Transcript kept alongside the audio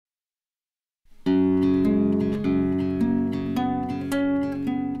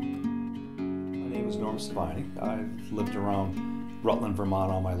Travis Devining. I've lived around Rutland,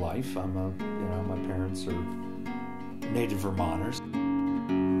 Vermont all my life. My parents are native Vermonters.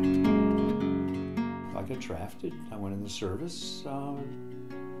 I got drafted. I went in the service,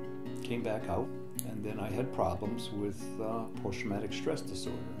 came back out, and then I had problems with post-traumatic stress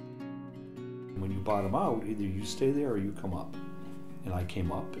disorder. When you bottom out, either you stay there or you come up. And I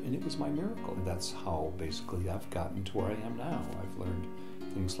came up, and it was my miracle. And that's how basically I've gotten to where I am now. I've learned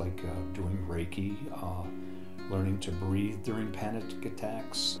things like doing Reiki, learning to breathe during panic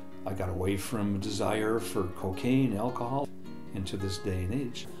attacks. I got away from desire for cocaine, alcohol, and to this day and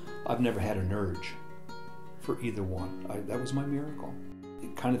age, I've never had an urge for either one. That was my miracle.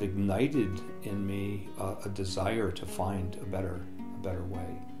 It kind of ignited in me a desire to find a better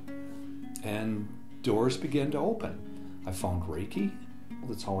way. And doors began to open. I found Reiki.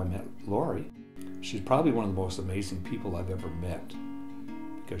 That's how I met Lori. She's probably one of the most amazing people I've ever met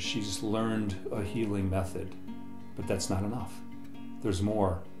because she's learned a healing method, but that's not enough. There's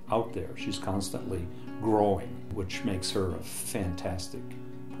more out there. She's constantly growing, which makes her a fantastic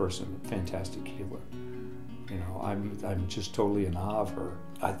person, a fantastic healer. I'm just totally in awe of her.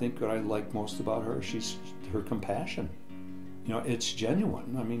 I think what I like most about her, she's her compassion. It's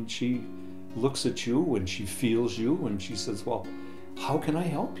genuine. I mean, she looks at you and she feels you and she says, well, how can I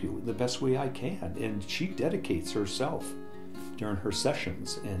help you the best way I can? And she dedicates herself during her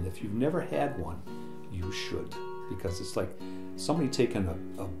sessions. And if you've never had one, you should, because it's like somebody taking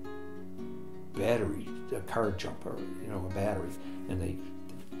a battery, a car jumper, a battery, and they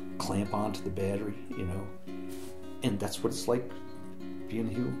clamp onto the battery, and that's what it's like being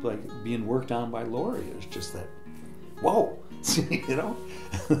healed, like being worked on by Lori. It's just that, whoa,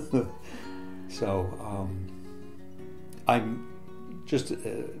 So I'm just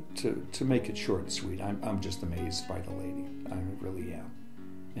to make it short and sweet. I'm just amazed by the lady. I really am,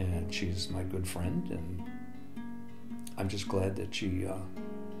 and she's my good friend, and I'm just glad that she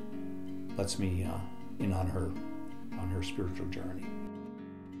lets me in on her spiritual journey.